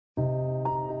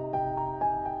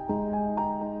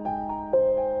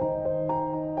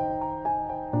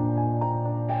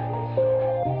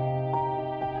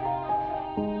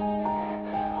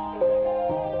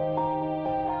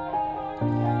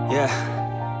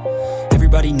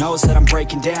Everybody knows that I'm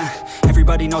breaking down.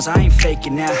 Everybody knows I ain't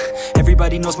faking now.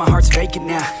 Everybody knows my heart's vacant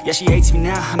now. Yeah, she hates me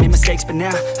now, I made mistakes but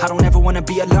now I don't ever wanna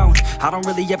be alone. I don't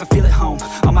really ever feel at home.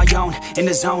 On my own, in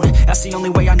the zone, that's the only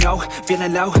way I know.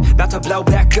 Feeling low, about to blow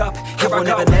back up. Here I won't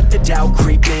ever let the doubt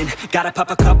creep in. Gotta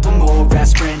pop a couple more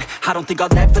aspirin. I don't think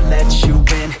I'll ever let you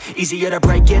in. Easier to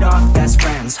break it off best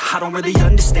friends. I don't really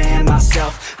understand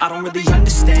myself. I don't really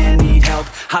understand, need help.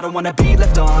 I don't wanna be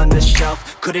left on the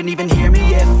shelf. Couldn't even hear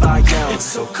me if I yelled. It's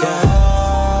so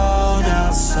cold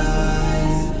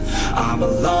outside, I'm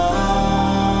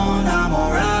alone, I'm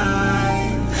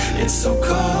alright. It's so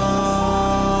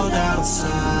cold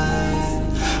outside,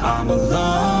 I'm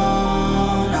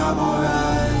alone, I'm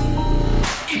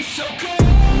alright. It's so cold.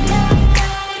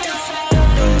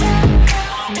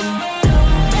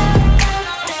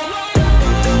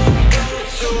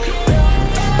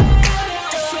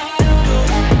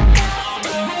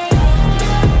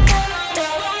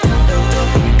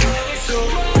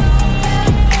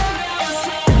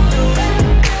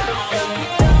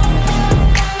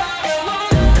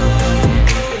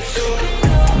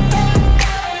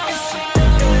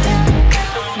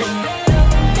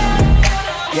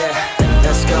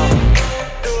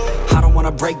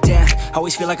 Break down,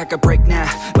 always feel like I could break now,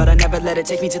 but I never let it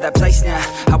take me to that place now.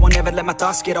 I won't ever let my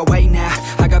thoughts get away now.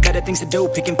 I got better things to do,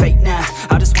 picking fate now.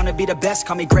 I just wanna be the best,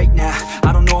 call me great now.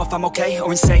 I don't know if I'm okay or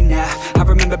insane now. I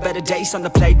remember better days on the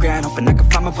playground, hoping I can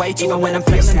find my way. Even when I'm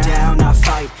feeling down, I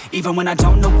fight. Even when I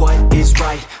don't know what is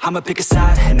right, I'ma pick a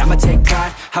side and I'ma take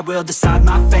pride. I will decide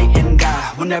my fate and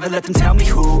I will never let them tell me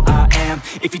who I am.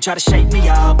 If you try to shake me,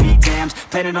 I'll be damned.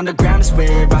 Planet on the ground is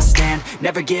where I stand.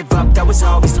 Never give up, that was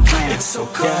always the plan. It's so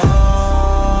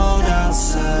cold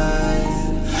outside,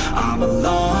 I'm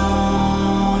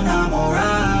alone, I'm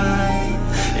alright.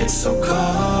 It's so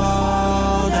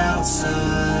cold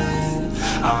outside,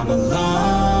 I'm alone.